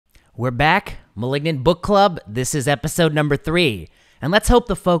We're back, Malignant Book Club. This is episode number 3. And let's hope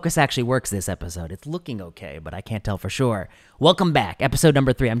the focus actually works this episode. It's looking okay, but I can't tell for sure. Welcome back, episode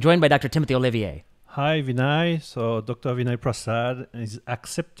number 3. I'm joined by Dr. Timothy Olivier. Hi, Vinay. So Dr. Vinay Prasad is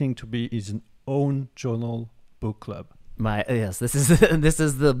accepting to be his own journal book club. Yes, this is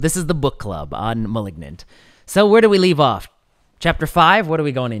the book club on Malignant. So where do we leave off? Chapter 5, what are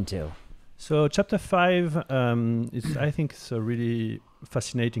we going into? So chapter 5 is, I think, it's a really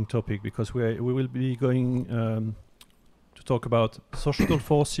fascinating topic because we will be going to talk about social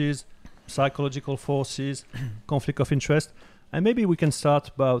forces, psychological forces, conflict of interest, and maybe we can start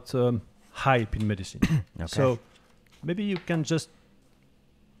about hype in medicine. Okay. So maybe you can just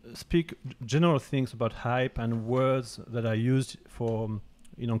speak general things about hype and words that are used for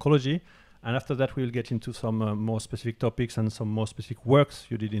in oncology, and after that we'll get into some more specific topics and some more specific works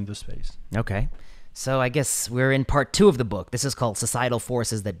you did in the space. Okay. So I guess we're in part 2 of the book. This is called Societal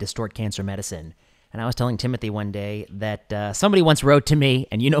Forces That Distort Cancer Medicine. And I was telling Timothy one day that somebody once wrote to me,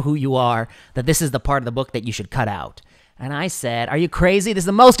 and you know who you are, that this is the part of the book that you should cut out. And I said, are you crazy? This is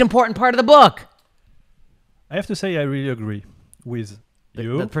the most important part of the book. I have to say I really agree with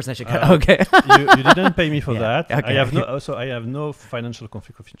you. The person I should cut. Okay. you didn't pay me for that. Okay. I have no financial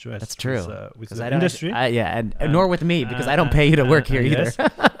conflict of interest. That's true. With the industry. And nor with me, because I don't pay you to work here either.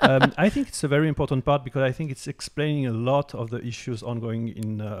 Yes. I think it's a very important part because I think it's explaining a lot of the issues ongoing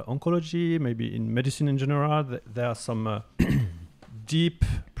in oncology, maybe in medicine in general. There are some deep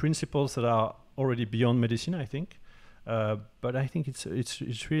principles that are already beyond medicine, I think. But I think it's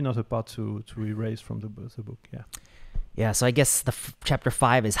really not a part to erase from the book. Yeah. Yeah, so I guess chapter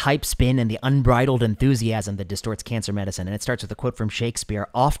 5 is Hype, Spin, and the Unbridled Enthusiasm That Distorts Cancer Medicine. And it starts with a quote from Shakespeare,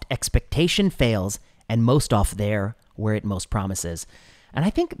 "Oft expectation fails, and most oft there where it most promises." And I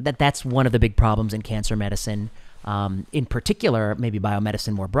think that that's one of the big problems in cancer medicine, in particular, maybe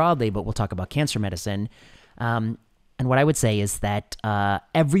biomedicine more broadly, but we'll talk about cancer medicine. And what I would say is that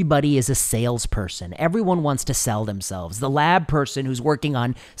everybody is a salesperson. Everyone wants to sell themselves. The lab person who's working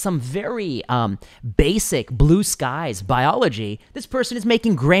on some very basic blue skies biology, this person is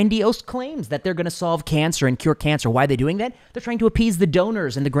making grandiose claims that they're going to solve cancer and cure cancer. Why are they doing that? They're trying to appease the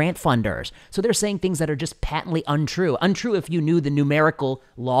donors and the grant funders. So they're saying things that are just patently untrue. Untrue if you knew the numerical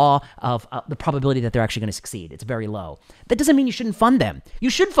law of the probability that they're actually going to succeed. It's very low. That doesn't mean you shouldn't fund them.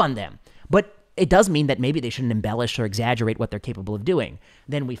 You should fund them. But it does mean that maybe they shouldn't embellish or exaggerate what they're capable of doing.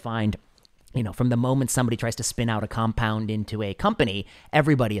 Then we find, from the moment somebody tries to spin out a compound into a company,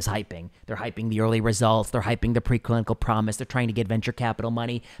 everybody is hyping. They're hyping the early results. They're hyping the preclinical promise. They're trying to get venture capital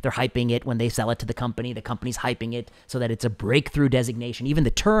money. They're hyping it when they sell it to the company. The company's hyping it so that it's a breakthrough designation. Even the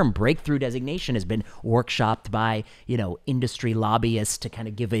term breakthrough designation has been workshopped by, industry lobbyists to kind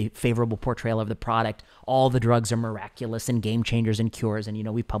of give a favorable portrayal of the product. All the drugs are miraculous and game changers and cures, and,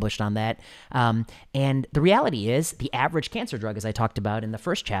 we published on that. And the reality is the average cancer drug, as I talked about in the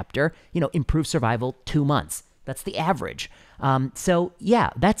first chapter, improves survival 2 months. That's the average. So yeah,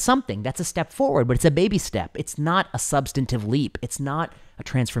 that's something. That's a step forward, but it's a baby step. It's not a substantive leap. It's not a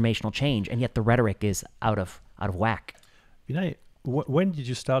transformational change, and yet the rhetoric is out of whack. Vinay, when did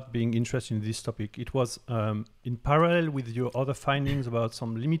you start being interested in this topic? It was in parallel with your other findings about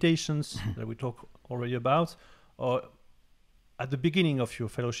some limitations that we talked already about, or at the beginning of your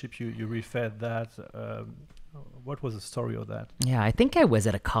fellowship you referred that. What was the story of that? Yeah, I think I was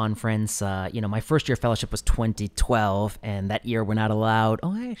at a conference. My first year fellowship was 2012, and that year we're not allowed.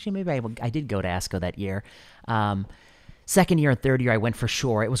 Oh, actually, maybe I did go to ASCO that year. Second year and third year, I went for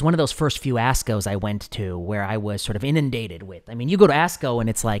sure. It was one of those first few ASCOs I went to where I was sort of inundated with. I mean, you go to ASCO and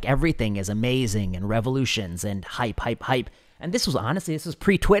it's like everything is amazing and revolutions and hype. And this was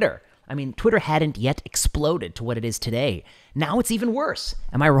pre-Twitter. I mean, Twitter hadn't yet exploded to what it is today. Now it's even worse.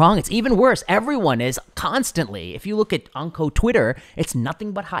 Am I wrong? It's even worse. Everyone is constantly, if you look at Onco Twitter, it's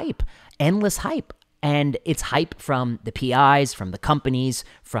nothing but hype, endless hype. And it's hype from the PIs, from the companies,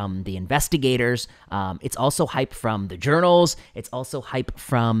 from the investigators. It's also hype from the journals. It's also hype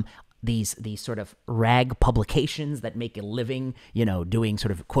from these sort of rag publications that make a living, doing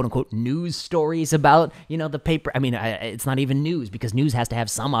sort of quote unquote news stories about, the paper. I mean, it's not even news because news has to have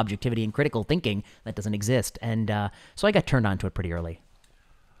some objectivity and critical thinking that doesn't exist. And so I got turned on to it pretty early.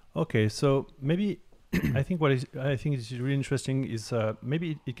 Okay, so maybe I think is really interesting is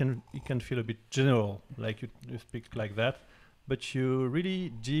maybe it can feel a bit general, like you speak like that, but you're really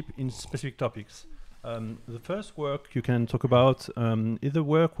deep in specific topics. The first work you can talk about is the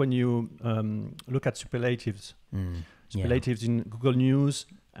work when you look at superlatives. Superlatives in Google News,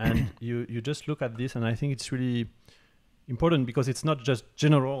 and you just look at this, and I think it's really important because it's not just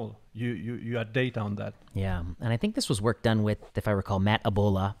general. You had data on that. Yeah, and I think this was work done with, if I recall, Matt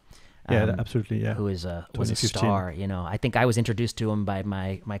Abola. Absolutely, yeah. Who is was a 2015. star. I think I was introduced to him by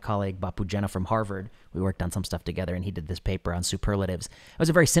my colleague Bapu Jena from Harvard. We worked on some stuff together, and he did this paper on superlatives. It was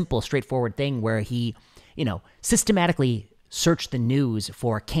a very simple, straightforward thing where he, systematically searched the news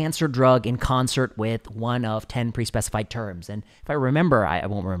for a cancer drug in concert with one of 10 pre-specified terms. And if I remember, I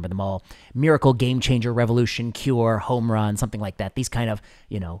won't remember them all, miracle, game changer, revolution, cure, home run, something like that. These kind of,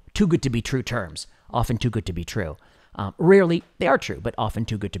 too good to be true terms, often too good to be true. Rarely they are true, but often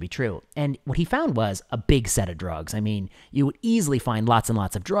too good to be true. And what he found was a big set of drugs. I mean, you would easily find lots and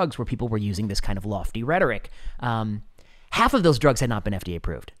lots of drugs where people were using this kind of lofty rhetoric. Half of those drugs had not been FDA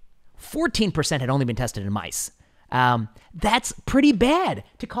approved. 14% had only been tested in mice. That's pretty bad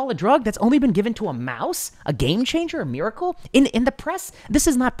to call a drug that's only been given to a mouse a game changer, a miracle. In the press, this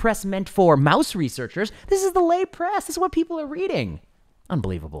is not press meant for mouse researchers. This is the lay press. This is what people are reading.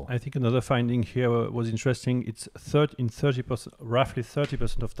 Unbelievable. I think another finding here was interesting. It's roughly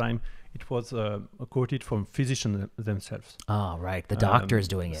 30% of time, it was quoted from physicians themselves. Oh, right. The doctors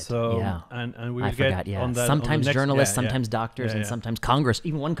doing it. So, yeah. And we I will get forgot, yeah. on that. Sometimes on the journalists, sometimes doctors, and sometimes Congress,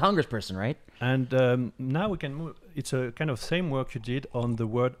 even one congressperson, right? And now we can move. It's a kind of same work you did on the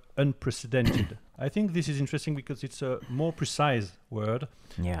word unprecedented. I think this is interesting because it's a more precise word.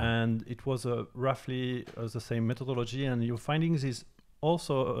 Yeah. And it was roughly the same methodology. And your findings is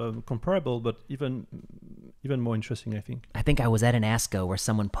also comparable, but even more interesting, I think. I think I was at an ASCO where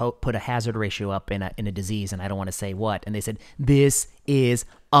someone put a hazard ratio up in a disease, and I don't want to say what, and they said, this is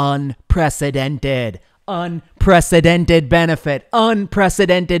unprecedented. Unprecedented benefit.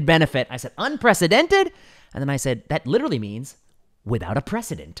 Unprecedented benefit. I said, unprecedented? And then I said, that literally means without a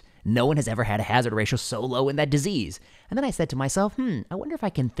precedent. No one has ever had a hazard ratio so low in that disease. And then I said to myself, I wonder if I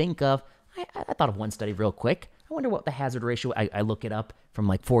can think of, I thought of one study real quick. I wonder what the hazard ratio, I look it up from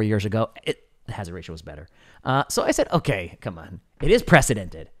like 4 years ago. The hazard ratio was better. So I said, okay, come on. It is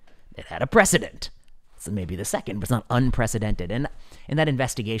precedented. It had a precedent. So maybe the second, but it's not unprecedented. And in that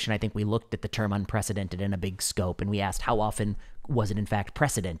investigation, I think we looked at the term unprecedented in a big scope, and we asked how often was it in fact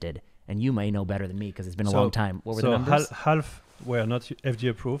precedented? And you may know better than me because it's been a long time. What were the numbers? Half were not FDA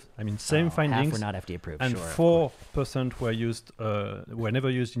approved. I mean, same findings. Half were not FDA approved, and sure. 4% were never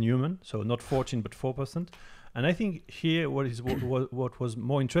used in human, so not 14, but 4%. And I think here what was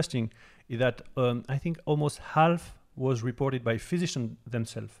more interesting is that I think almost half was reported by physicians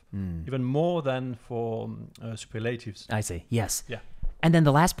themselves, even more than for superlatives. I see, yes. Yeah. And then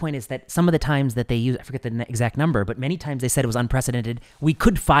the last point is that some of the times that they use, I forget the exact number, but many times they said it was unprecedented. We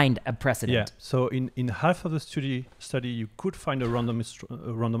could find a precedent. Yeah, so in half of the study you could find a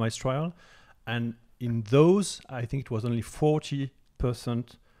randomized trial. And in those, I think it was only 40%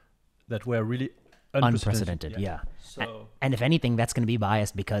 that were really unprecedented. Yeah. So, and if anything, that's going to be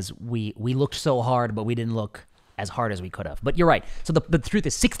biased because we looked so hard, but we didn't look as hard as we could have. But you're right. So the truth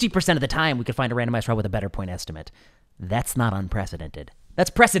is 60% of the time we could find a randomized trial with a better point estimate. That's not unprecedented. That's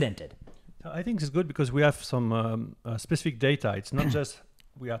precedented. I think it's good because we have some specific data. It's not just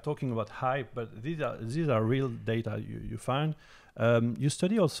we are talking about hype, but these are real data you find. You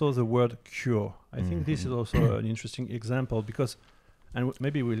study also the word cure. I think this is also an interesting example because, and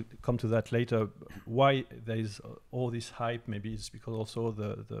maybe we'll come to that later, why there is all this hype. Maybe it's because also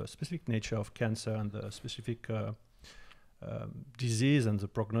the specific nature of cancer and the specific disease and the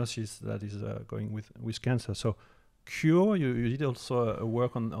prognosis that is going with cancer. So cure, you did also a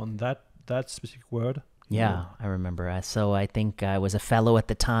work on that specific word. Yeah, I remember. So I think I was a fellow at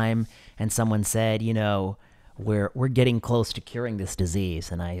the time, and someone said, we're getting close to curing this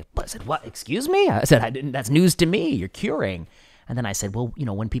disease. And I said, what? Excuse me? I said, that's news to me. You're curing. And then I said, well,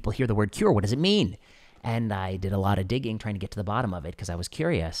 when people hear the word cure, what does it mean? And I did a lot of digging trying to get to the bottom of it because I was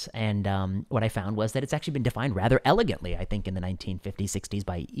curious. And what I found was that it's actually been defined rather elegantly, I think, in the 1950s, 60s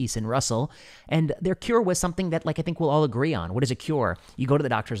by East and Russell. And their cure was something that, I think we'll all agree on. What is a cure? You go to the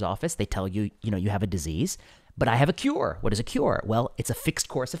doctor's office. They tell you, you have a disease. But I have a cure. What is a cure? Well, it's a fixed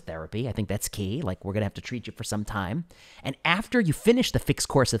course of therapy. I think that's key. We're going to have to treat you for some time. And after you finish the fixed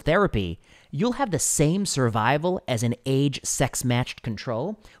course of therapy, you'll have the same survival as an age sex-matched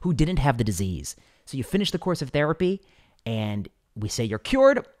control who didn't have the disease. So you finish the course of therapy, and we say you're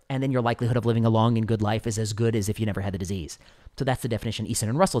cured, and then your likelihood of living a long and good life is as good as if you never had the disease. So that's the definition, Easton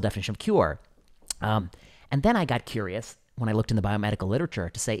and Russell definition of cure. And then I got curious when I looked in the biomedical literature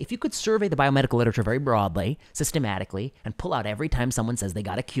to say, if you could survey the biomedical literature very broadly, systematically, and pull out every time someone says they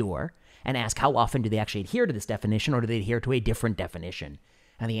got a cure, and ask how often do they actually adhere to this definition, or do they adhere to a different definition?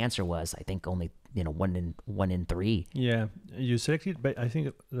 And the answer was, I think, only 1 in 3. Yeah, you selected. I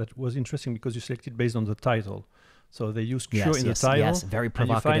think that was interesting because you selected based on the title. So they use cure in the title. Yes, very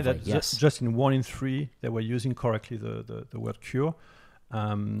provocatively. And you find that just in 1 in 3 they were using correctly the word cure.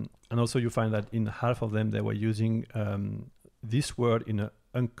 And also you find that in half of them, they were using this word in an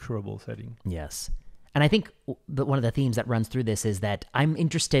incurable setting. Yes. And I think one of the themes that runs through this is that I'm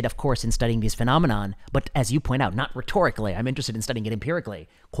interested, of course, in studying these phenomenon, but as you point out, not rhetorically. I'm interested in studying it empirically,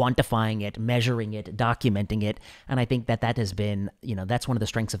 quantifying it, measuring it, documenting it. And I think that has been, that's one of the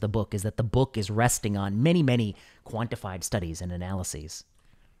strengths of the book, is that the book is resting on many, many quantified studies and analyses.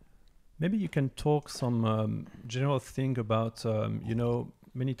 Maybe you can talk some general thing about,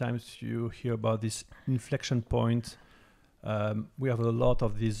 many times you hear about this inflection point. We have a lot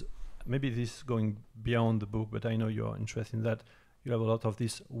of these. Maybe this going beyond the book, but I know you're interested in that. You have a lot of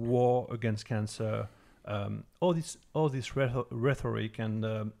this war against cancer, all this rhetoric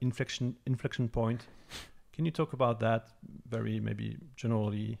and inflection point. Can you talk about that very maybe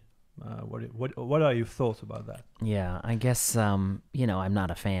generally? What are your thoughts about that? Yeah, I guess I'm not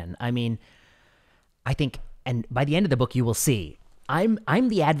a fan. I mean, I think, and by the end of the book, you will see. I'm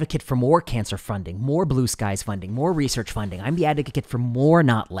the advocate for more cancer funding, more blue skies funding, more research funding. I'm the advocate for more,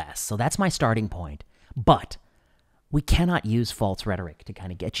 not less. So that's my starting point. But we cannot use false rhetoric to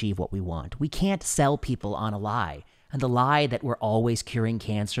kind of achieve what we want. We can't sell people on a lie. And the lie that we're always curing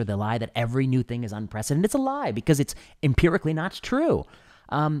cancer, the lie that every new thing is unprecedented, it's a lie because it's empirically not true.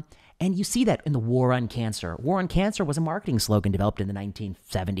 And you see that in the war on cancer. War on cancer was a marketing slogan developed in the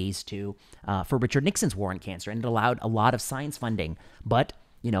 1970s for Richard Nixon's war on cancer, and it allowed a lot of science funding. But,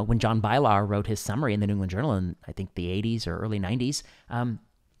 when John Bylar wrote his summary in the New England Journal in, I think, the 80s or early 90s,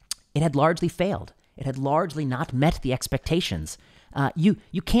 it had largely failed. It had largely not met the expectations.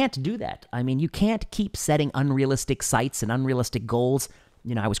 You can't do that. I mean, you can't keep setting unrealistic sights and unrealistic goals.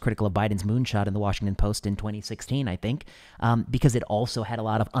 I was critical of Biden's moonshot in the Washington Post in 2016, I think, because it also had a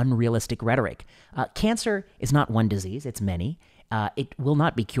lot of unrealistic rhetoric. Cancer is not one disease, it's many. It will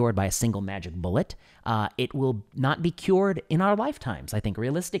not be cured by a single magic bullet. It will not be cured in our lifetimes, I think,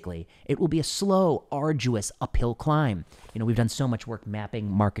 realistically. It will be a slow, arduous, uphill climb. We've done so much work mapping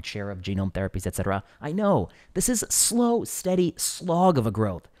market share of genome therapies, etc. I know. This is a slow, steady slog of a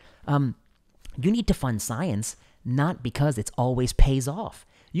growth. You need to fund science not because it always pays off.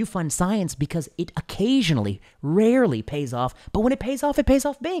 You fund science because it occasionally, rarely pays off, but when it pays off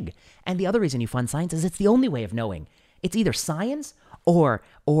big. And the other reason you fund science is it's the only way of knowing. It's either science or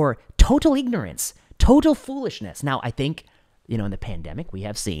total ignorance, total foolishness. Now, I think, in the pandemic, we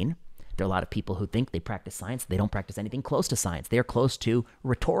have seen there are a lot of people who think they practice science. They don't practice anything close to science. They are close to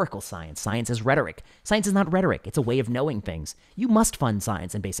rhetorical science. Science is rhetoric. Science is not rhetoric. It's a way of knowing things. You must fund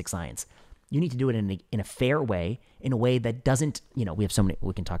science and basic science. You need to do it in a fair way, in a way that doesn't, we have so many,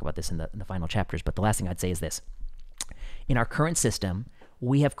 we can talk about this in the final chapters, but the last thing I'd say is this. In our current system,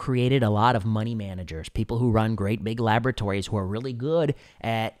 we have created a lot of money managers, people who run great big laboratories who are really good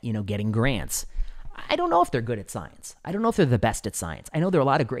at, getting grants. I don't know if they're good at science. I don't know if they're the best at science. I know there are a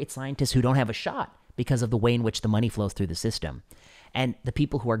lot of great scientists who don't have a shot because of the way in which the money flows through the system. And the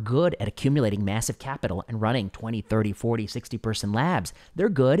people who are good at accumulating massive capital and running 20, 30, 40, 60-person labs, they're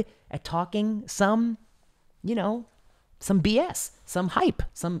good at talking some BS, some hype,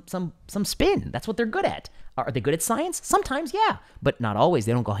 some spin. That's what they're good at. Are they good at science? Sometimes, yeah, but not always.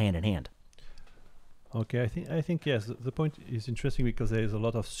 They don't go hand in hand. Okay, I think yes. The point is interesting because there is a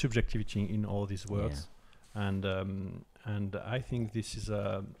lot of subjectivity in all these words, yeah. And I think this is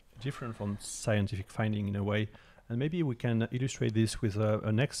different from scientific finding in a way. And maybe we can illustrate this with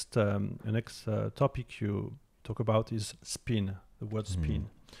a next topic you talk about is spin, the word spin.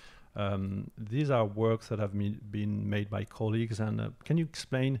 These are works that have been made by colleagues. And can you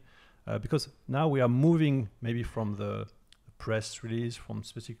explain, because now we are moving maybe from the press release, from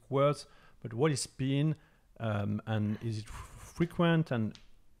specific words, but what is spin and is it frequent and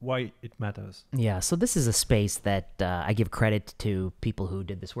why it matters? Yeah, so this is a space that I give credit to people who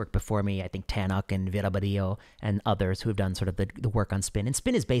did this work before me. I think Tannock and Virabadillo and others who have done sort of the work on spin. And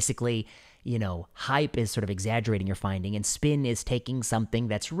spin is basically, hype is sort of exaggerating your finding, and spin is taking something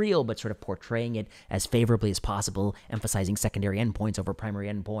that's real but sort of portraying it as favorably as possible, emphasizing secondary endpoints over primary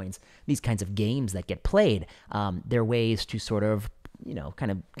endpoints. These kinds of games that get played, they're ways to sort of,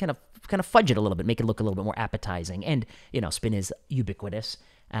 kind of fudge it a little bit, make it look a little bit more appetizing. And, spin is ubiquitous.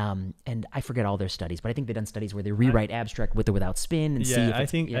 And I forget all their studies, but I think they've done studies where they rewrite abstract with or without spin and see if I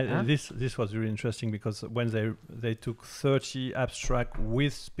think this was really interesting because when they took 30 abstract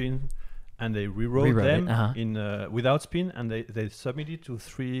with spin and they rewrote them in without spin, and they submitted to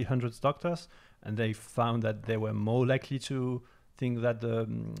 300 doctors, and they found that they were more likely to think that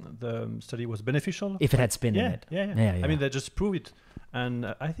the study was beneficial if it had spin in it. Yeah. I mean, they just prove it,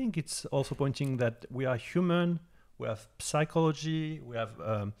 and I think it's also pointing that we are human. We have psychology, we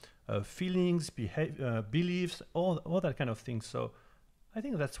have feelings, beliefs, all that kind of things. So I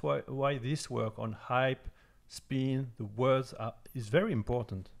think that's why this work on hype, spin, the words is very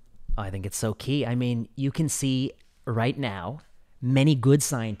important. I think it's so key. I mean, you can see right now many good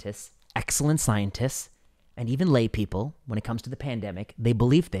scientists, excellent scientists, and even lay people, when it comes to the pandemic, they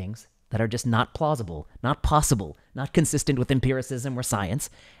believe things that are just not plausible, not possible, not consistent with empiricism or science,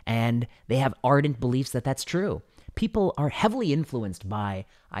 and they have ardent beliefs that that's true. People are heavily influenced by,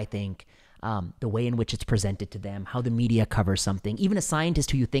 I think, the way in which it's presented to them, how the media covers something. Even a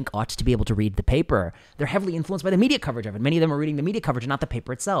scientist who you think ought to be able to read the paper, they're heavily influenced by the media coverage of it. Many of them are reading the media coverage and not the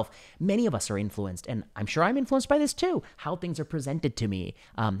paper itself. Many of us are influenced, and I'm sure I'm influenced by this too, how things are presented to me,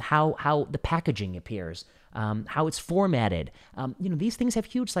 how the packaging appears, how it's formatted. These things have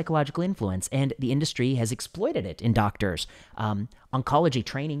huge psychological influence, and the industry has exploited it in doctors. Oncology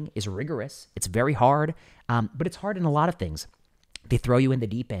training is rigorous. It's very hard, but it's hard in a lot of things. They throw you in the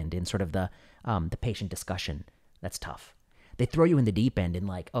deep end in sort of the patient discussion. That's tough. They throw you in the deep end in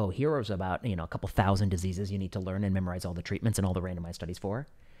like, oh, here's about, a couple thousand diseases you need to learn and memorize all the treatments and all the randomized studies for.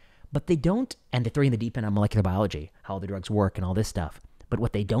 But they don't, and they throw you in the deep end on molecular biology, how the drugs work and all this stuff. But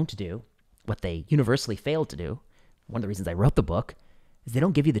what they don't do, what they universally fail to do, one of the reasons I wrote the book, is they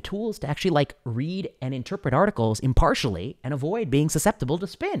don't give you the tools to actually like read and interpret articles impartially and avoid being susceptible to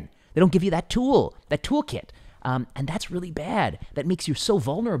spin. They don't give you that tool, that toolkit. And that's really bad. That makes you so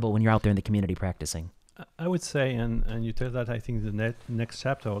vulnerable when you're out there in the community practicing. I would say, and you tell that, I think, the next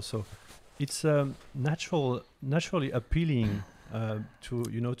chapter also, it's naturally appealing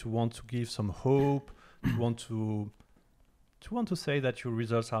to want to give some hope, to want to say that your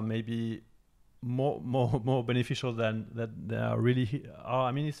results are maybe more beneficial than that they are really are.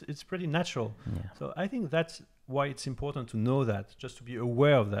 I mean, it's pretty natural. Yeah. So I think that's why it's important to know that, just to be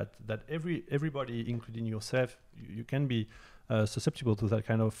aware of that everybody, including yourself, you can be susceptible to that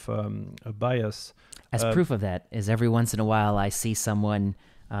kind of a bias. As proof of that is every once in a while I see someone,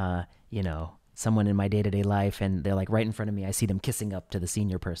 someone in my day-to-day life, and they're like right in front of me. I see them kissing up to the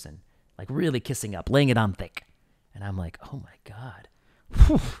senior person, like really kissing up, laying it on thick. And I'm like, oh my God.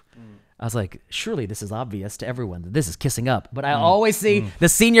 I was like, surely this is obvious to everyone that this is kissing up. But I always see the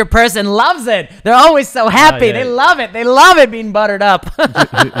senior person loves it. They're always so happy. Yeah. They love it. They love it being buttered up.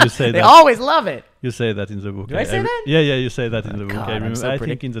 You say they that. always love it. You say that in the book. Do I say that? Yeah, you say that in the book. God, I remember. so I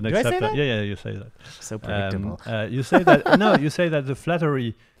think in the next Do I say chapter. that? Yeah, you say that. So predictable. You say that. No, you say that the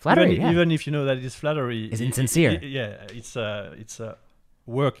flattery. Flattery, even if you know that it's flattery, is insincere. It's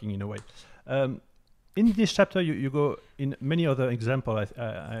working in a way. In this chapter, you go in many other examples.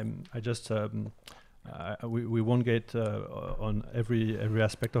 I just we won't get on every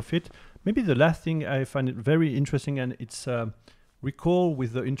aspect of it. Maybe the last thing I find it very interesting, and it's recall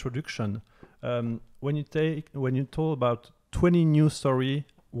with the introduction when you told about 20 news story,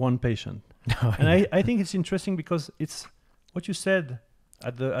 one patient, and I think it's interesting because it's what you said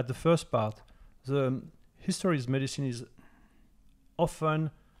at the first part. The history's medicine is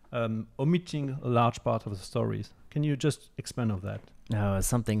often omitting a large part of the stories. Can you just expand on that? No, it's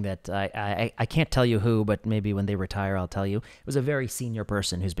something that I can't tell you who, but maybe when they retire, I'll tell you. It was a very senior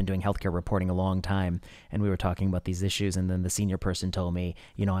person who's been doing healthcare reporting a long time, and we were talking about these issues, and then the senior person told me,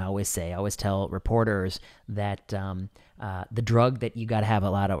 I always tell reporters that the drug that you got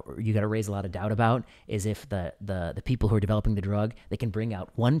to raise a lot of doubt about is if the people who are developing the drug, they can bring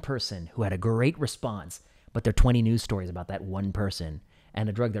out one person who had a great response, but there are 20 news stories about that one person. And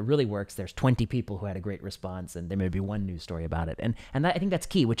a drug that really works, there's 20 people who had a great response, and there may be one news story about it. And I think that's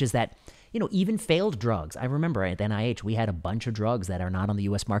key, which is that, even failed drugs. I remember at NIH, we had a bunch of drugs that are not on the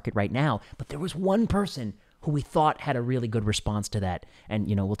U.S. market right now, but there was one person who we thought had a really good response to that. And,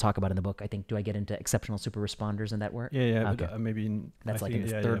 we'll talk about in the book, I think, do I get into exceptional super responders and that work? Yeah, okay. But, maybe that's like in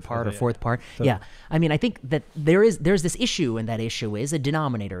the third part or fourth part. So yeah. I mean, I think that there's this issue, and that issue is a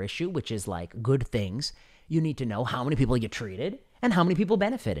denominator issue, which is like good things. You need to know how many people get treated and how many people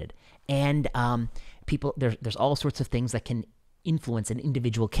benefited. And there's all sorts of things that can influence an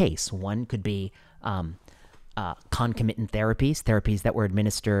individual case. One could be concomitant therapies that were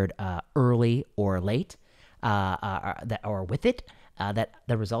administered early or late, or with it, that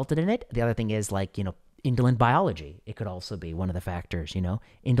resulted in it. The other thing is indolent biology. It could also be one of the factors.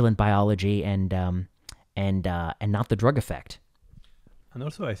 Indolent biology and not the drug effect. And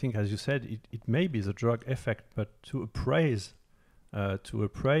also, I think, as you said, it may be the drug effect, but to appraise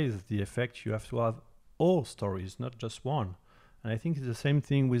the effect, you have to have all stories, not just one. And I think it's the same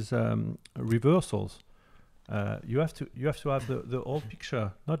thing with reversals. You have to have the whole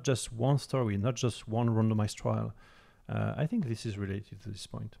picture, not just one story, not just one randomized trial. I think this is related to this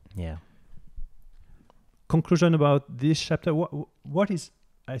point. Yeah. Conclusion about this chapter. What is?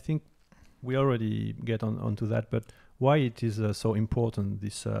 I think we already get onto that, but why it is so important,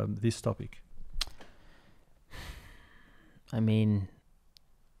 this topic? I mean,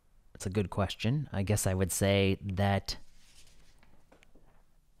 it's a good question. I guess I would say that,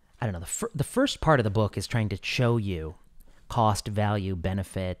 I don't know, the first part of the book is trying to show you cost, value,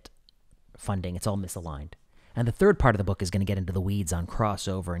 benefit, funding. It's all misaligned. And the third part of the book is going to get into the weeds on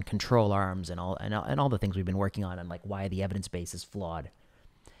crossover and control arms and all the things we've been working on, and like why the evidence base is flawed.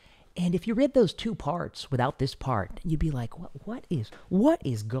 And if you read those two parts without this part, you'd be like, what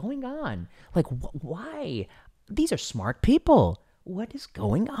is going on? Like, why? These are smart people. What is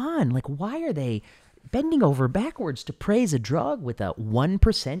going on? Like, why are they bending over backwards to praise a drug with a 1%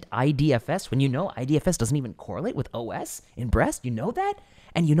 IDFS when you know IDFS doesn't even correlate with OS in breast? You know that?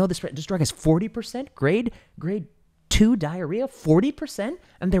 And you know this drug has 40% grade 2 diarrhea, 40%,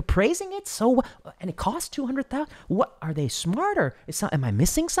 and they're praising it so, and it costs $200,000. What, are they smarter? Am I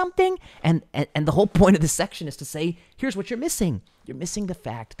missing something? And the whole point of this section is to say, here's what you're missing. You're missing the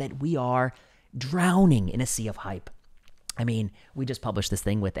fact that we are drowning in a sea of hype. I mean, we just published this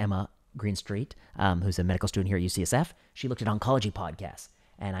thing with Emma Greenstreet, who's a medical student here at UCSF. She looked at oncology podcasts,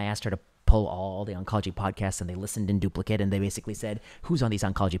 and I asked her to pull all the oncology podcasts, and they listened in duplicate, and they basically said, who's on these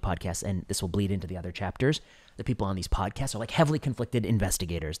oncology podcasts? And this will bleed into the other chapters. The people on these podcasts are like heavily conflicted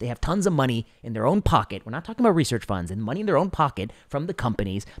investigators. They have tons of money in their own pocket. We're not talking about research funds, and money in their own pocket from the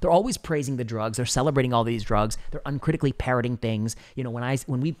companies. They're always praising the drugs. They're celebrating all these drugs. They're uncritically parroting things. You know,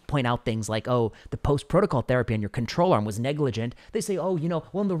 when we point out things like, oh, the post-protocol therapy on your control arm was negligent, they say, oh, you know,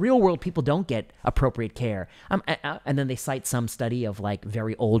 well, in the real world, people don't get appropriate care. And then they cite some study of like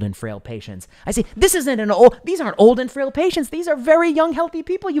very old and frail patients. I say, these aren't old and frail patients. These are very young, healthy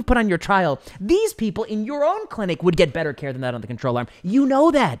people you've put on your trial. These people in your own clinic would get better care than that on the control arm. You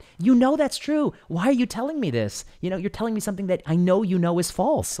know that. You know that's true. Why are you telling me this? You know, you're telling me something that I know you know is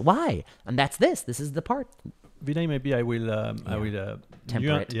false. Why? And that's this. This is the part. Vinay, maybe I will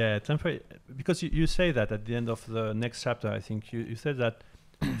temper it. Yeah, temper it. Because you say that at the end of the next chapter, I think you said that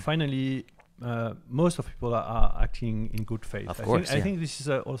finally most of people are acting in good faith. Of course, I think this is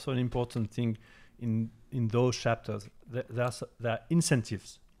also an important thing in those chapters. There are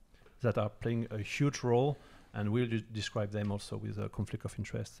incentives that are playing a huge role, and we'll describe them also with a conflict of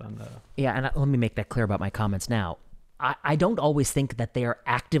interest. And let me make that clear about my comments now. I don't always think that they are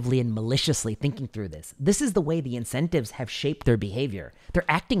actively and maliciously thinking through this. This is the way the incentives have shaped their behavior. They're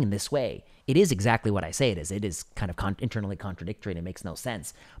acting in this way. It is exactly what I say it is. It is kind of internally contradictory and it makes no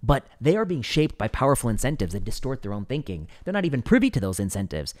sense. But they are being shaped by powerful incentives that distort their own thinking. They're not even privy to those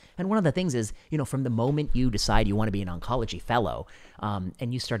incentives. And one of the things is, you know, from the moment you decide you want to be an oncology fellow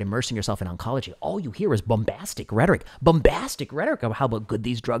and you start immersing yourself in oncology, all you hear is bombastic rhetoric of how good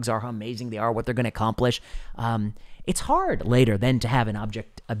these drugs are, how amazing they are, what they're going to accomplish. It's hard later then to have an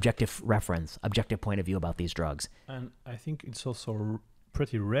objective reference, objective point of view about these drugs. And I think it's also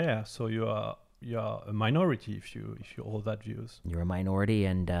pretty rare. So you are a minority if you hold that views. You're a minority,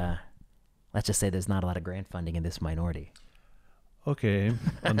 and let's just say there's not a lot of grant funding in this minority. Okay.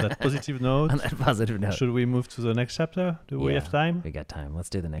 On that positive note. On that positive note. Should we move to the next chapter? Do we have time? We got time. Let's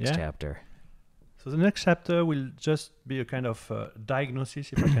do the next chapter. So the next chapter will just be a kind of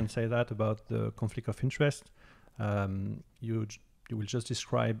diagnosis, if I can say that, about the conflict of interest. You will just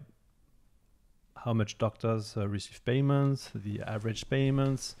describe how much doctors receive payments, the average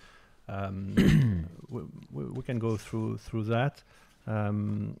payments. We can go through that.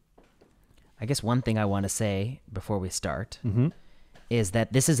 I guess one thing I want to say before we start is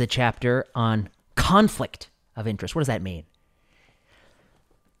that this is a chapter on conflict of interest. What does that mean?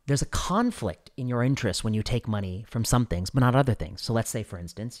 There's a conflict in your interest when you take money from some things, but not other things. So let's say, for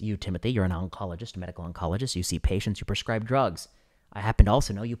instance, you, Timothy, you're an oncologist, a medical oncologist. You see patients, you prescribe drugs. I happen to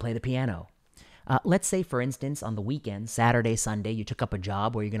also know you play the piano. Let's say, for instance, on the weekend, Saturday, Sunday, you took up a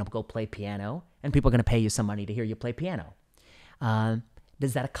job where you're going to go play piano, and people are going to pay you some money to hear you play piano.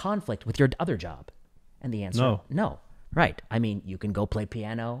 Is that a conflict with your other job? And the answer, no. Right. I mean, you can go play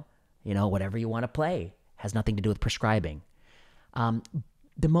piano, you know, whatever you want to play. Has nothing to do with prescribing.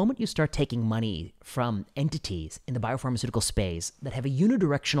 The moment you start taking money from entities in the biopharmaceutical space that have a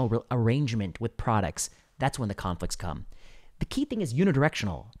unidirectional arrangement with products, that's when the conflicts come. The key thing is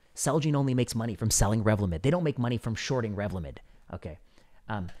unidirectional. Celgene only makes money from selling Revlimid. They don't make money from shorting Revlimid. Okay.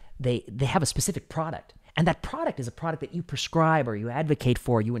 They have a specific product. And that product is a product that you prescribe or you advocate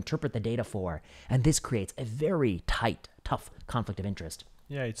for, you interpret the data for. And this creates a very tight, tough conflict of interest.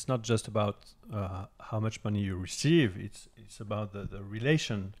 Yeah, it's not just about how much money you receive. It's about the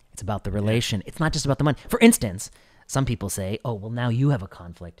relation. It's about the relation. Yeah. It's not just about the money. For instance, some people say, oh, well, now you have a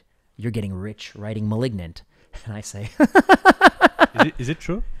conflict. You're getting rich writing Malignant. And I say... Is it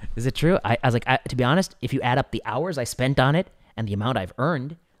true? Is it true? I was like, to be honest, if you add up the hours I spent on it and the amount I've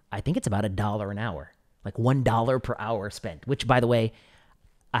earned, I think it's about $1 an hour, like $1 per hour spent. Which, by the way,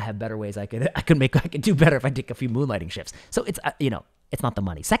 I have better ways I could do better if I take a few moonlighting shifts. So it's it's not the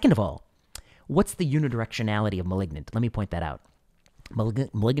money. Second of all, what's the unidirectionality of Malignant? Let me point that out.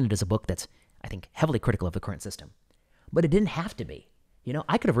 Malignant is a book that's, I think, heavily critical of the current system, but it didn't have to be.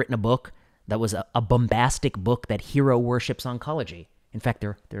 I could have written a book that was a bombastic book that hero worships oncology. In fact,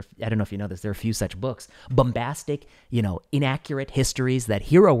 there I don't know if you know this, there are a few such books. Bombastic, inaccurate histories that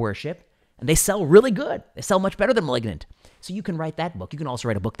hero worship, and they sell really good. They sell much better than Malignant. So you can write that book. You can also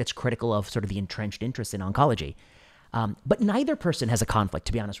write a book that's critical of sort of the entrenched interest in oncology. But neither person has a conflict,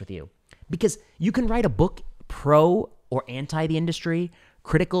 to be honest with you, because you can write a book pro or anti the industry,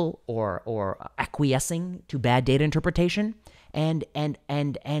 critical or acquiescing to bad data interpretation, and there's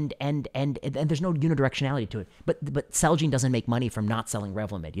no unidirectionality to it. But Celgene doesn't make money from not selling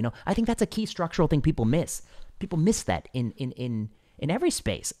Revlimid. I think that's a key structural thing people miss. People miss that in every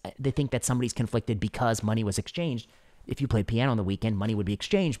space. They think that somebody's conflicted because money was exchanged. If you played piano on the weekend, money would be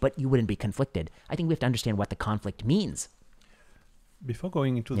exchanged, but you wouldn't be conflicted. I think we have to understand what the conflict means. Before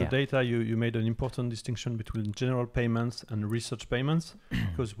going into the data, you made an important distinction between general payments and research payments,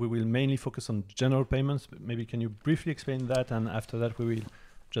 because we will mainly focus on general payments. Maybe can you briefly explain that, and after that we will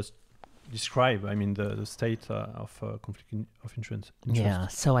just describe, the state of conflict of interest. Yeah,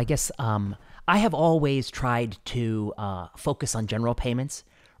 so I guess I have always tried to focus on general payments.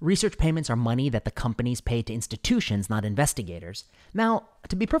 Research payments are money that the companies pay to institutions, not investigators. Now,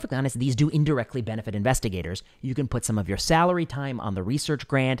 to be perfectly honest, these do indirectly benefit investigators. You can put some of your salary time on the research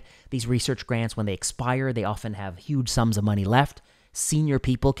grant. These research grants, when they expire, they often have huge sums of money left. Senior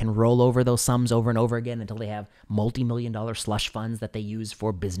people can roll over those sums over and over again until they have multi-million-dollar slush funds that they use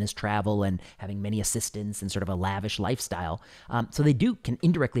for business travel and having many assistants and sort of a lavish lifestyle. So they can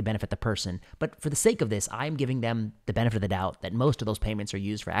indirectly benefit the person. But for the sake of this, I'm giving them the benefit of the doubt that most of those payments are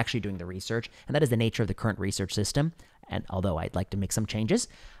used for actually doing the research, and that is the nature of the current research system. And although I'd like to make some changes,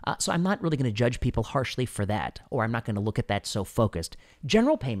 so I'm not really going to judge people harshly for that, or I'm not going to look at that so focused.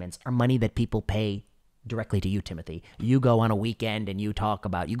 General payments are money that people pay directly to you, Timothy. You go on a weekend and you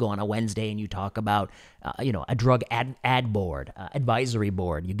go on a Wednesday and you talk about, a drug ad board, advisory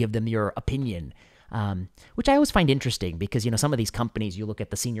board. You give them your opinion, which I always find interesting because, some of these companies, you look at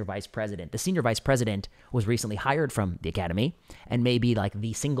the senior vice president. The senior vice president was recently hired from the academy and maybe like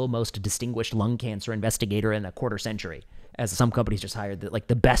the single most distinguished lung cancer investigator in a quarter century. As some companies just hired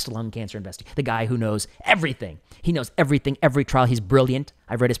the best lung cancer investigator, the guy who knows everything. He knows everything, every trial. He's brilliant.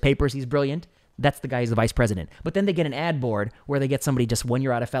 I've read his papers. He's brilliant. That's the guy who's the vice president. But then they get an ad board where they get somebody just 1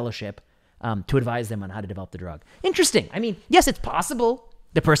 year out of fellowship to advise them on how to develop the drug. Interesting. Yes, it's possible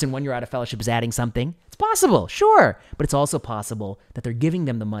the person 1 year out of fellowship is adding something. It's possible, sure. But it's also possible that they're giving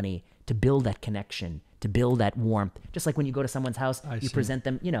them the money to build that connection, to build that warmth. Just like when you go to someone's house, you present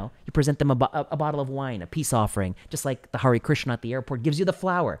them, a bottle of wine, a peace offering, just like the Hare Krishna at the airport gives you the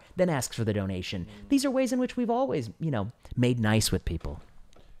flower, then asks for the donation. These are ways in which we've always, made nice with people.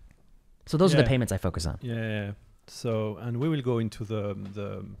 So those are the payments I focus on. Yeah. So, and we will go into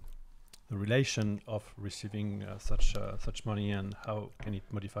the relation of receiving such money and how can it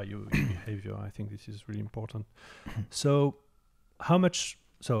modify your behavior. I think this is really important. So, how much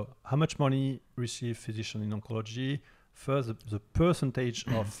money receive physicians in oncology? First, the percentage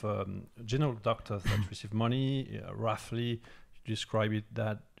of general doctors that receive money, roughly, you describe it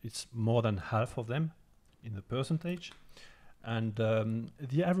that it's more than half of them in the percentage. And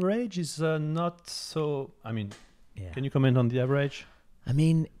the average is not so, Can you comment on the average?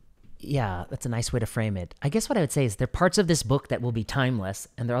 Yeah, that's a nice way to frame it. I guess what I would say is there are parts of this book that will be timeless,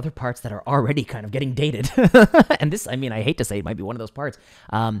 and there are other parts that are already kind of getting dated. And this, I hate to say it might be one of those parts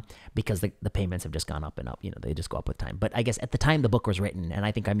because the payments have just gone up and up. They just go up with time. But I guess at the time the book was written, and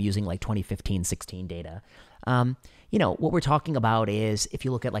I think I'm using 2015-16 data, what we're talking about is if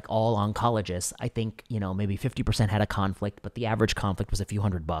you look at all oncologists, I think, maybe 50% had a conflict, but the average conflict was a few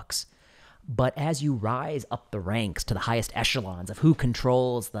 $100. But as you rise up the ranks to the highest echelons of who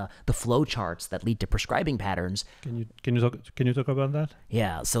controls the flow charts that lead to prescribing patterns. Can you talk about that?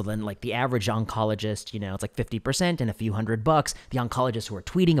 Yeah. So then the average oncologist, it's 50% and a few $100. The oncologists who are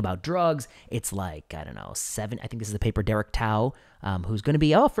tweeting about drugs, it's I don't know, I think this is the paper Derek Tao, who's going to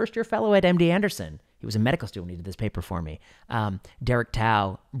be first year fellow at MD Anderson. He was a medical student. He did this paper for me. Derek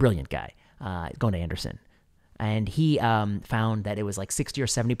Tao, brilliant guy, going to Anderson. And he found that it was 60 or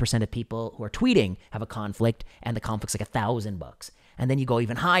 70% of people who are tweeting have a conflict, and the conflict's $1,000. And then you go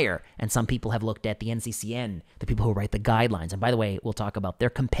even higher, and some people have looked at the NCCN, the people who write the guidelines. And by the way, we'll talk about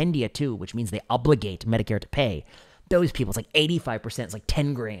their compendia too, which means they obligate Medicare to pay. those people, it's like 85%, it's like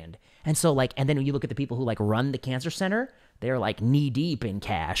 10 grand. And so like, and then when you look at the people who like run the cancer center, they're like knee deep in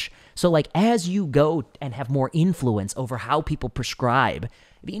cash. So like as you go and have more influence over how people prescribe,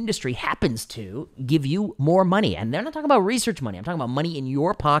 the industry happens to give you more money. And they're not talking about research money. I'm talking about money in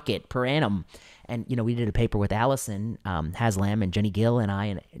your pocket per annum. And, you know, we did a paper with Allison Haslam and Jenny Gill and I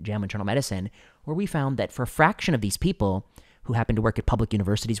and JAMA Internal Medicine, where we found that for a fraction of these people who happen to work at public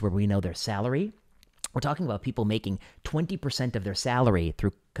universities where we know their salary, we're talking about people making 20% of their salary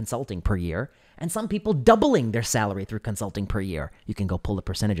through consulting per year, and some people doubling their salary through consulting per year. You can go pull the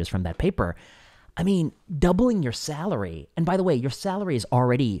percentages from that paper. I mean, doubling your salary, and by the way, your salary is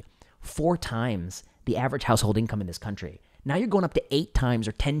already 4 times the average household income in this country. Now you're going up to 8 times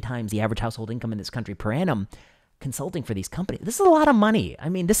or 10 times the average household income in this country per annum consulting for these companies. This is a lot of money. I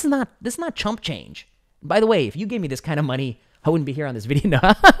mean, this is not chump change. By the way, if you gave me this kind of money, I wouldn't be here on this video. No.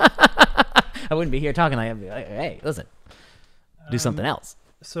 I wouldn't be here talking. I'd be like, hey, listen, do something else.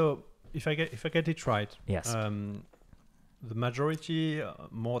 So if I get it right, yes, the majority,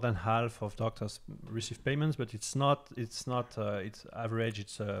 more than half of doctors receive payments, but it's average.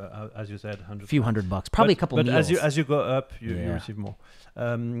 It's as you said, a few $100, probably a couple but meals. as you go up, you receive more.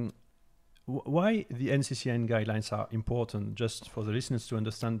 Why the NCCN guidelines are important, just for the listeners to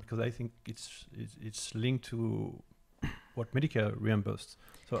understand, because I think it's linked to what Medicare reimbursed.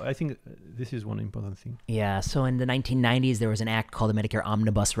 So I think this is one important thing. Yeah, so in the 1990s, there was an act called the Medicare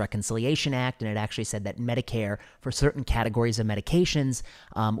Omnibus Reconciliation Act, and it actually said that Medicare, for certain categories of medications,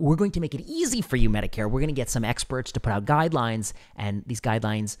 we're going to make it easy for you, Medicare. We're going to get some experts to put out guidelines, and these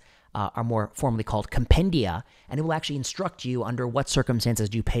guidelines are more formally called compendia, and it will actually instruct you under what circumstances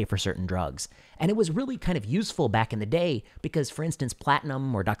do you pay for certain drugs. And it was really kind of useful back in the day because, for instance,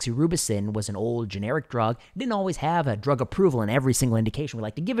 platinum or doxorubicin was an old generic drug. It didn't always have a drug approval in every single indication we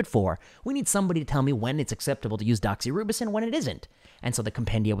like to give it for. We need somebody to tell me when it's acceptable to use doxorubicin, when it isn't. And so the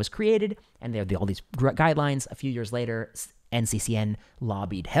compendia was created, and there are all these guidelines. A few years later, NCCN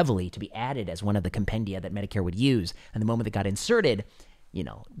lobbied heavily to be added as one of the compendia that Medicare would use. And the moment it got inserted, you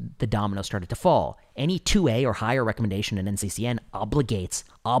know, the domino started to fall. Any 2A or higher recommendation in NCCN obligates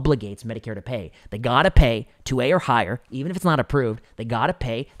Medicare to pay. They gotta pay 2A or higher, even if it's not approved. They gotta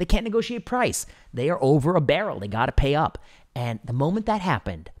pay. They can't negotiate price. They are over a barrel. They gotta pay up. And the moment that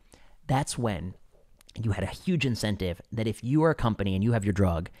happened, that's when you had a huge incentive that if you are a company and you have your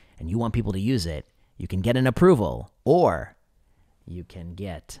drug and you want people to use it, you can get an approval, or you can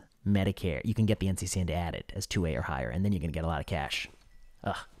get Medicare. You can get the NCCN to add it as 2A or higher, and then you're gonna get a lot of cash.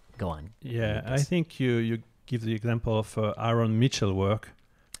 Go on. Yeah, I think you give the example of Aaron Mitchell work.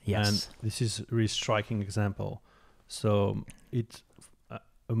 Yes. And this is a really striking example. So it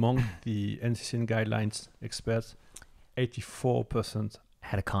among the NCCN guidelines experts, 84%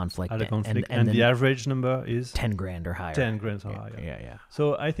 had a conflict. And the average number is 10 grand or higher. 10 grand or higher. Yeah.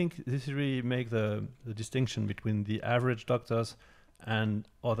 So I think this really make the distinction between the average doctors and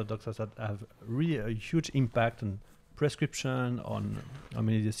other doctors that have really a huge impact on prescription, on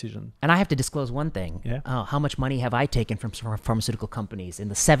many decisions. And I have to disclose one thing. Yeah. How much money have I taken from pharmaceutical companies in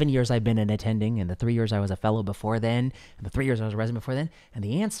the 7 years I've been in attending, and the 3 years I was a fellow before then, and the 3 years I was a resident before then? And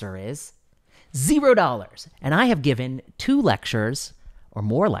the answer is $0. And I have given 2 lectures or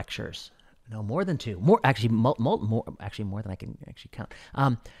more lectures. No, more than 2. More actually, more than I can actually count.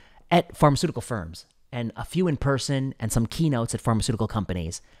 At pharmaceutical firms, and a few in person, and some keynotes at pharmaceutical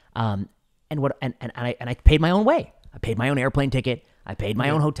companies. And I paid my own way. I paid my own airplane ticket. I paid my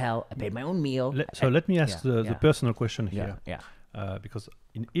own hotel. I paid my own meal. Let me ask the personal question here. Yeah. Because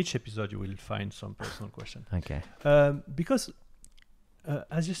in each episode you will find some personal question. Okay. Because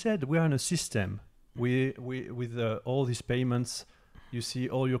as you said, we are in a system. We with all these payments, you see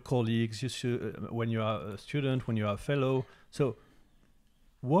all your colleagues. You see when you are a student, when you are a fellow. So,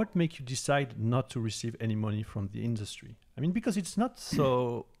 what makes you decide not to receive any money from the industry? I mean, because it's not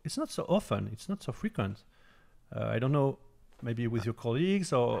so often. It's not so frequent. I don't know, maybe with your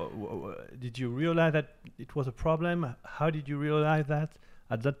colleagues, or did you realize that it was a problem? How did you realize that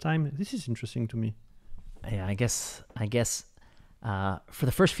at that time? This is interesting to me. Yeah, I guess for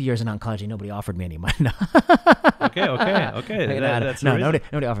the first few years in oncology, nobody offered me any money. No. Okay.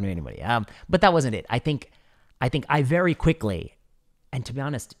 Nobody offered me any money. But that wasn't it. I think I very quickly, and to be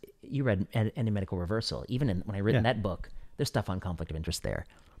honest, you read Any Medical Reversal. Even when I written that book, there's stuff on conflict of interest there.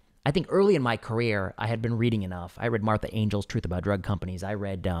 I think early in my career, I had been reading enough. I read Martha Angel's Truth About Drug Companies. I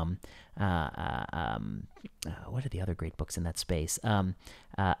read, what are the other great books in that space?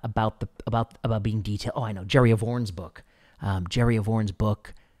 About being detailed. Oh, I know, Jerry Avorn's book.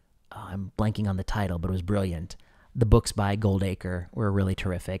 I'm blanking on the title, but it was brilliant. The books by Goldacre were really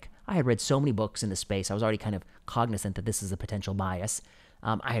terrific. I had read so many books in the space. I was already kind of cognizant that this is a potential bias.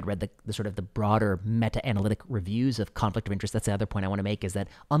 I had read the sort of the broader meta-analytic reviews of conflict of interest. That's the other point I want to make, is that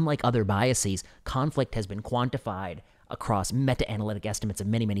unlike other biases, conflict has been quantified across meta-analytic estimates of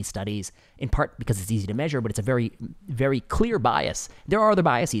many, many studies, in part because it's easy to measure, but it's a very, very clear bias. There are other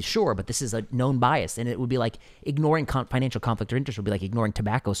biases, sure, but this is a known bias, and it would be like ignoring financial conflict of interest would be like ignoring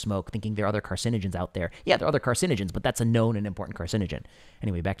tobacco smoke, thinking there are other carcinogens out there. Yeah, there are other carcinogens, but that's a known and important carcinogen.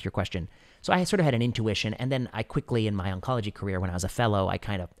 Anyway, back to your question. So I sort of had an intuition, and then I quickly, in my oncology career, when I was a fellow, I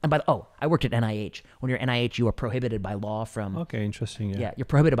kind of, I worked at NIH. When you're at NIH, you are prohibited by law from... Okay, interesting, Yeah, you're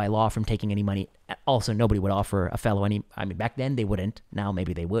prohibited by law from taking any money. Also, nobody would offer a fellow any, back then they wouldn't. Now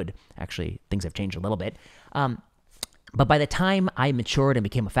maybe they would. Actually, things have changed a little bit. But by the time I matured and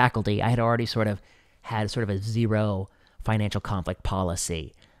became a faculty, I had already sort of had sort of a zero financial conflict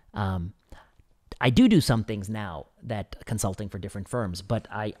policy. I do some things now that consulting for different firms, but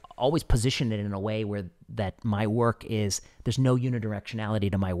I always position it in a way where that my work is, there's no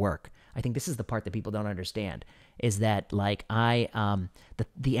unidirectionality to my work. I think this is the part that people don't understand, is that like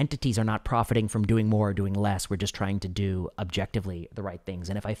the entities are not profiting from doing more or doing less. We're just trying to do objectively the right things.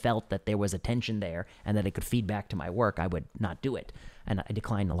 And if I felt that there was a tension there and that it could feed back to my work, I would not do it. And I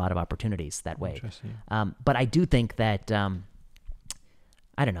declined a lot of opportunities that way. But I do think that,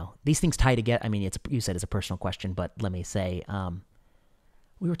 I don't know, these things tie together. I mean, you said it's a personal question, but let me say,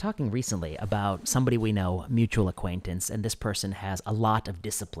 we were talking recently about somebody we know, mutual acquaintance, and this person has a lot of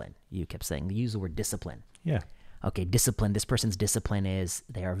discipline. You kept saying, you use the word discipline. Yeah. Okay, discipline. This person's discipline is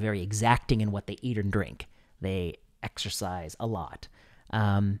they are very exacting in what they eat and drink. They exercise a lot.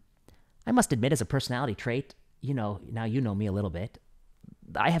 I must admit, as a personality trait, now you know me a little bit,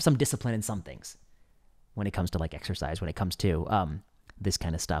 I have some discipline in some things when it comes to like exercise, when it comes to this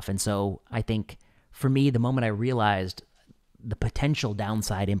kind of stuff. And so I think for me, the moment I realized the potential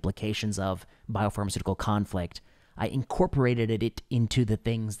downside implications of biopharmaceutical conflict, I incorporated it into the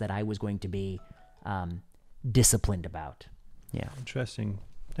things that I was going to be disciplined about. Yeah. Interesting.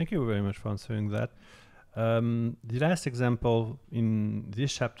 Thank you very much for answering that. The last example in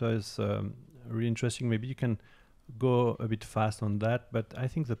this chapter is really interesting. Maybe you can go a bit fast on that, but I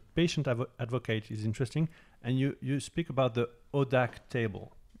think the patient advocate is interesting. And you speak about the ODAC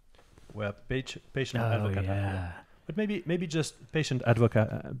table, where patient advocate. Yeah. But maybe just patient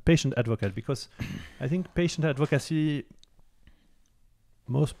advocate, because I think patient advocacy,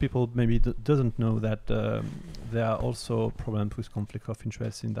 most people maybe doesn't know that there are also problems with conflict of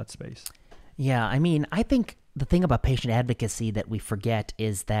interest in that space. Yeah, I mean, I think the thing about patient advocacy that we forget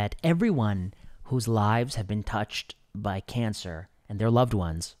is that everyone whose lives have been touched by cancer and their loved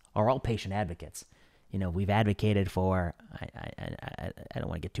ones are all patient advocates. We've advocated for, I don't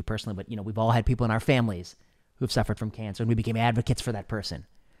want to get too personal, but, we've all had people in our families who've suffered from cancer, and we became advocates for that person.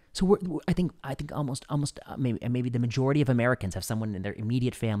 So I think almost maybe the majority of Americans have someone in their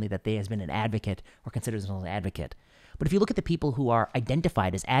immediate family that they has been an advocate or considers themselves an advocate. But if you look at the people who are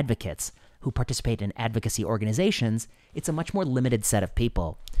identified as advocates, who participate in advocacy organizations, it's a much more limited set of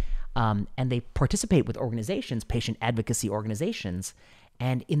people. And they participate with organizations, patient advocacy organizations,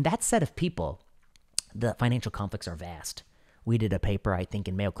 and in that set of people, the financial conflicts are vast. We did a paper, I think,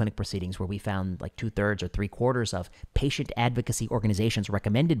 in Mayo Clinic Proceedings where we found like 2/3 or 3/4 of patient advocacy organizations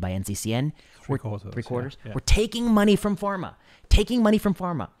recommended by NCCN. Three quarters. Yeah. We're taking money from pharma,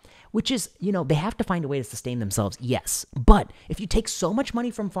 which is, they have to find a way to sustain themselves, yes. But if you take so much money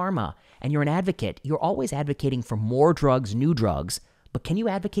from pharma and you're an advocate, you're always advocating for more drugs, new drugs, but can you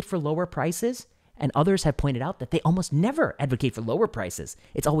advocate for lower prices? And others have pointed out that they almost never advocate for lower prices.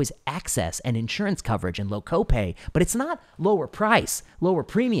 It's always access and insurance coverage and low copay, but it's not lower price, lower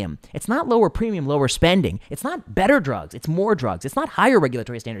premium. It's not lower premium, lower spending. It's not better drugs. It's more drugs. It's not higher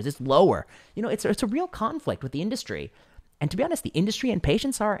regulatory standards. It's lower. It's a real conflict with the industry. And to be honest, the industry and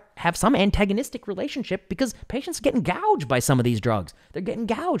patients have some antagonistic relationship because patients are getting gouged by some of these drugs. They're getting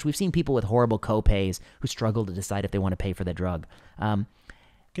gouged. We've seen people with horrible copays who struggle to decide if they want to pay for the drug.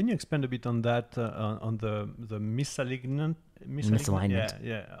 Can you expand a bit on that, on the misalignment? Misalignment.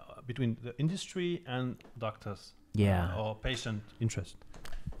 Yeah, between the industry and doctors. Yeah. Or patient interest.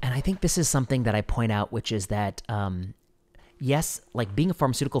 And I think this is something that I point out, which is that, yes, like being a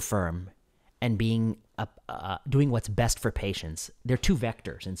pharmaceutical firm and being doing what's best for patients, they're two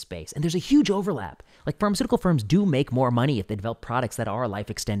vectors in space. And there's a huge overlap. Like pharmaceutical firms do make more money if they develop products that are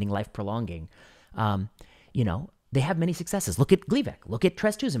life-extending, life-prolonging. They have many successes. Look at Gleevec. Look at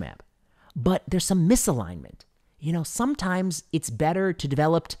trastuzumab. But there's some misalignment. sometimes it's better to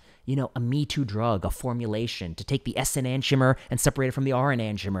develop, a Me Too drug, a formulation, to take the S enantiomer and separate it from the R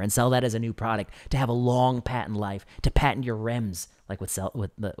enantiomer and sell that as a new product, to have a long patent life, to patent your REMS, like with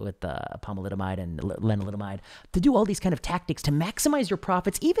pomalidomide and lenalidomide, to do all these kind of tactics to maximize your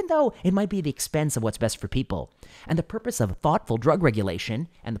profits, even though it might be at the expense of what's best for people. And the purpose of thoughtful drug regulation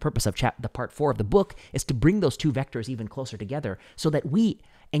and the purpose of the part 4 of the book is to bring those two vectors even closer together so that we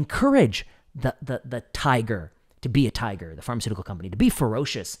encourage the tiger to be a tiger, the pharmaceutical company, to be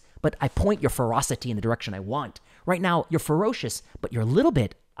ferocious, but I point your ferocity in the direction I want. Right now, you're ferocious, but you're a little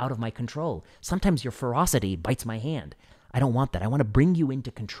bit out of my control. Sometimes your ferocity bites my hand. I don't want that. I want to bring you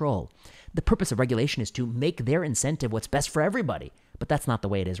into control. The purpose of regulation is to make their incentive what's best for everybody, but that's not the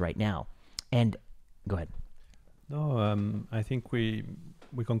way it is right now. And go ahead. No, I think we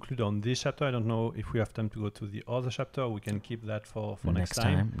conclude on this chapter. I don't know if we have time to go to the other chapter. We can keep that for next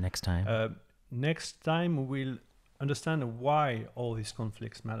time. Next time. Next time we'll understand why all these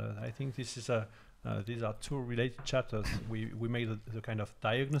conflicts matter. I think this is these are two related chapters. We made the kind of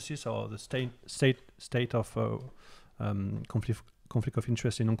diagnosis or the state of conflict of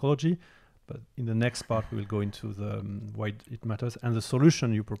interest in oncology, but in the next part we will go into the why it matters and the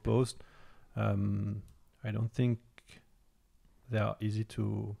solution you proposed. I don't think they are easy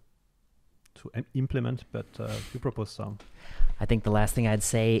to implement, but you propose some. I think the last thing I'd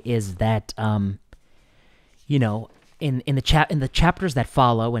say is that in the chapters that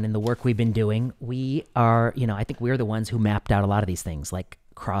follow and in the work we've been doing, we are, I think we're the ones who mapped out a lot of these things, like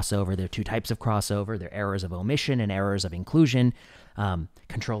crossover. There are two types of crossover. There are errors of omission and errors of inclusion.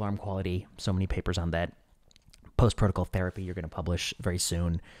 Control arm quality, so many papers on that. Post-protocol therapy, you're going to publish very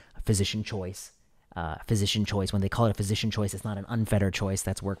soon. Physician choice. When they call it a physician choice, it's not an unfettered choice.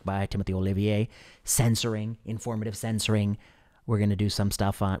 That's work by Timothy Olivier. Censoring, informative censoring. We're going to do some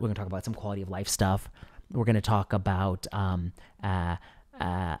stuff on, we're going to talk about some quality of life stuff. We're going to talk about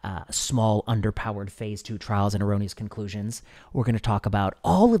small, underpowered phase 2 trials and erroneous conclusions. We're going to talk about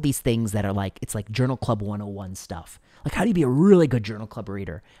all of these things that are it's like Journal Club 101 stuff. Like, how do you be a really good Journal Club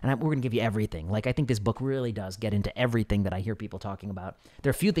reader? And we're going to give you everything. Like, I think this book really does get into everything that I hear people talking about. There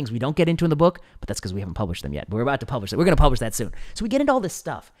are a few things we don't get into in the book, but that's because we haven't published them yet. But we're about to publish it. We're going to publish that soon. So we get into all this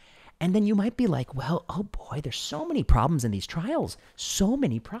stuff. And then you might be like, well, oh boy, there's so many problems in these trials. So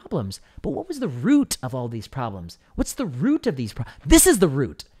many problems. But what was the root of all these problems? What's the root of these problems? This is the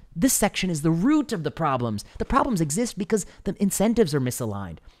root. This section is the root of the problems. The problems exist because the incentives are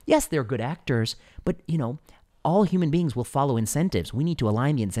misaligned. Yes, they're good actors, but all human beings will follow incentives. We need to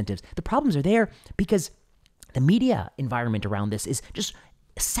align the incentives. The problems are there because the media environment around this is just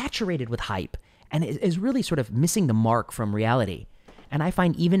saturated with hype and is really sort of missing the mark from reality. And I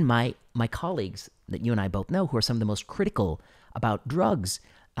find even my colleagues that you and I both know, who are some of the most critical about drugs,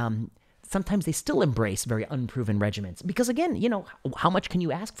 sometimes they still embrace very unproven regimens. Because again, how much can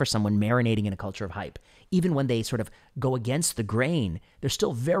you ask for someone marinating in a culture of hype? Even when they sort of go against the grain, they're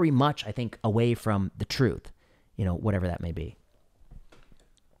still very much, I think, away from the truth, whatever that may be.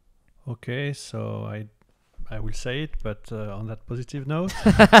 Okay, so I will say it, but on that positive note.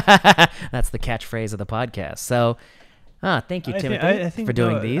 That's the catchphrase of the podcast. So... thank you, Timothy, for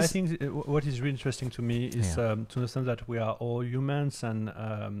doing these. I think what is really interesting to me is to understand that we are all humans, and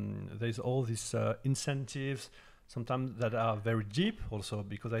there's all these incentives, sometimes that are very deep also,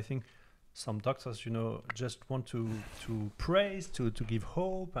 because I think some doctors, just want to praise, to give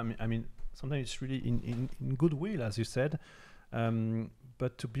hope. I mean, sometimes it's really in goodwill, as you said.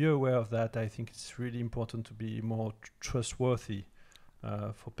 But to be aware of that, I think it's really important to be more trustworthy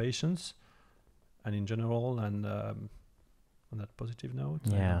for patients and in general, and on that positive note.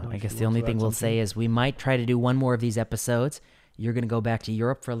 I guess the only thing we'll say is we might try to do one more of these episodes. You're going to go back to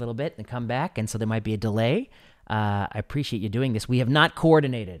Europe for a little bit and come back, and so there might be a delay. I appreciate you doing this. We have not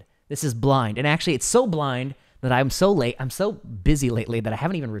coordinated. This is blind. And actually, it's so blind that I'm so busy lately that I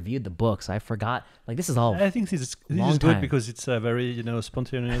haven't even reviewed the books. I forgot. This is all. I think this is good because it's very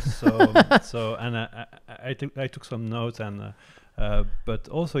spontaneous. So and I took some notes, and but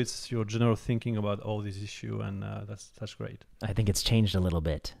also it's your general thinking about all this issue, and that's great. I think it's changed a little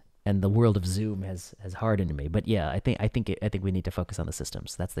bit, and the world of Zoom has hardened me. But yeah, I think we need to focus on the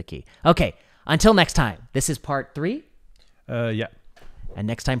systems. That's the key. Okay, until next time. This is part 3. Yeah. And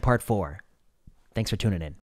next time, part 4. Thanks for tuning in.